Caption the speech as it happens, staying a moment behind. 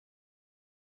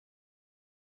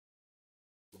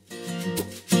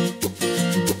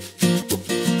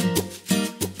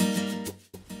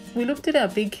we looked at our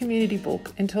big community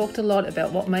book and talked a lot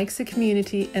about what makes a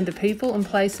community and the people and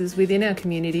places within our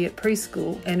community at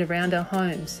preschool and around our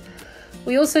homes.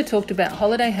 We also talked about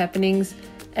holiday happenings,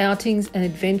 outings and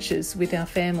adventures with our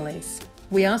families.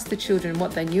 We asked the children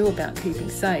what they knew about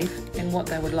keeping safe and what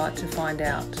they would like to find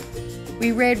out.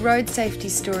 We read road safety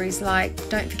stories like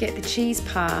Don't Forget the Cheese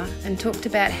Pa and talked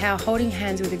about how holding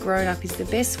hands with a grown-up is the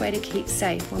best way to keep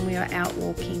safe when we are out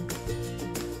walking.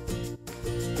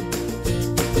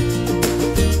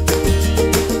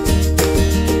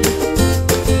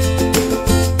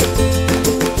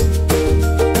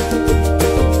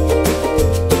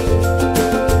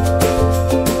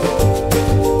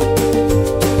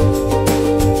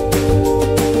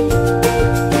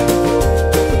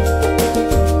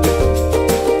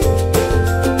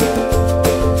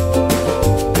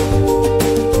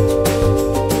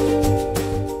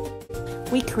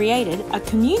 We created a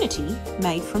community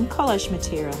made from collage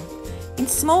material. In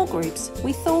small groups,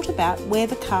 we thought about where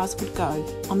the cars would go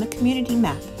on the community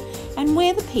map and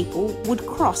where the people would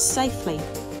cross safely.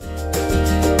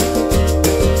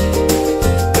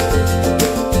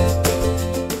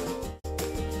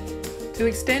 To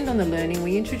extend on the learning,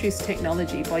 we introduced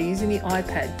technology by using the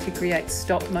iPad to create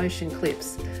stop-motion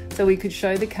clips so we could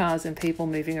show the cars and people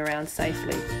moving around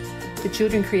safely. The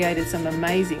children created some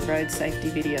amazing road safety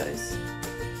videos.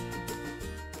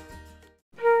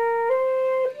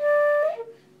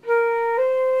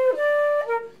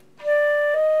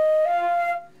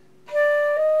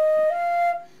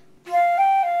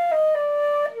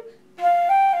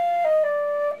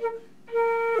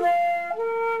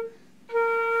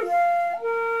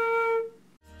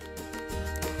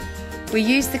 We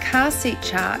used the car seat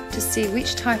chart to see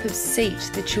which type of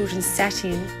seat the children sat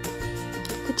in.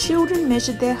 The children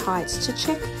measured their heights to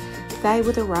check they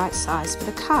were the right size for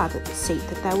the seat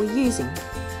that they were using.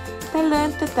 They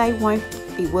learned that they won't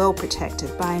be well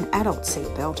protected by an adult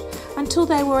seatbelt until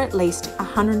they were at least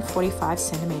 145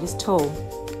 centimetres tall.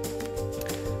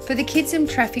 For the Kids and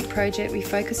Traffic project, we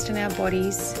focused on our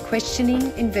bodies,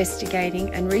 questioning,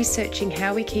 investigating and researching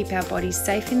how we keep our bodies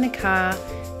safe in the car,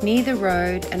 near the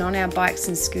road and on our bikes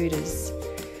and scooters.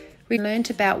 We learnt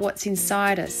about what's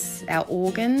inside us, our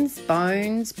organs,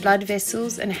 bones, blood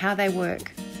vessels and how they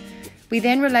work. We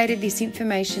then related this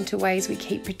information to ways we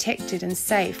keep protected and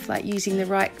safe, like using the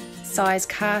right size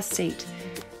car seat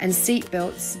and seat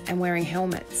belts and wearing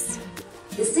helmets.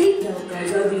 The seat belt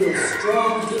goes over your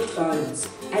strong hip bones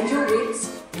and your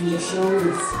ribs and your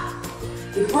shoulders.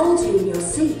 It holds you in your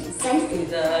seat safely.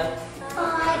 The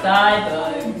thigh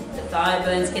bone. The thigh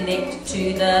bone's connected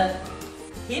to the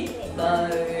hip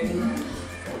bone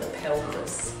or the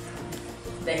pelvis.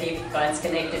 The hip bone's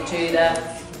connected to the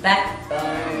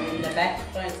backbone. The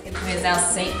backbone's connected. Where's our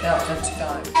seat belt got to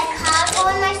go? I can't go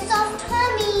on my soft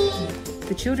tummy.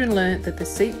 The children learnt that the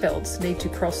seat belts need to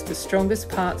cross the strongest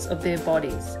parts of their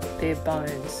bodies, their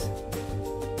bones.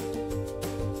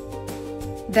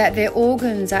 That their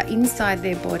organs are inside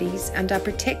their bodies and are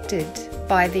protected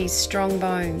by these strong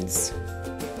bones.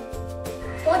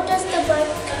 What does the bone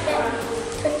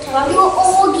protect? Your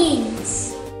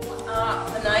organs.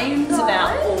 The names of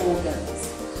our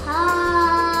organs.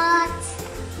 Heart,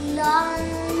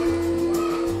 lungs.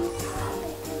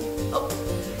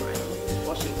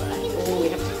 Washing brain. Oh, we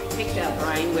have to protect our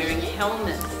brain wearing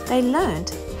helmets. They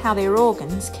learned how their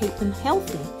organs keep them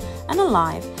healthy and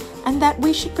alive, and that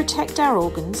we should protect our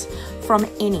organs from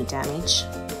any damage.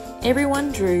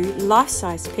 Everyone drew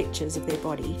life-size pictures of their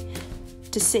body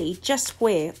to see just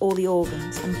where all the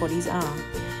organs and bodies are.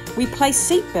 We placed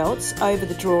seat belts over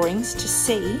the drawings to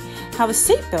see how the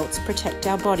seat belts protect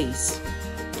our bodies.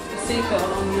 The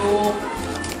seatbelt on your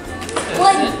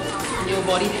person, your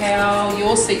body, how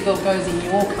your seatbelt goes in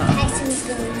your car. Tyson's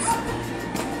goes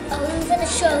over the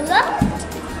shoulder.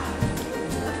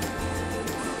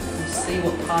 You see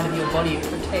what part of your body it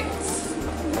protects.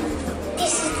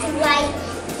 This is the way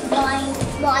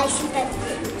my seatbelt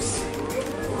goes.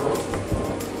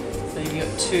 So you've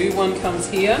got two, one comes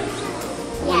here,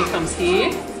 one comes here.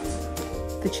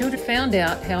 The children found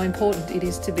out how important it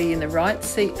is to be in the right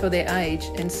seat for their age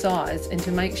and size and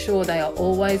to make sure they are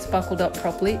always buckled up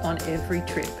properly on every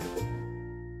trip.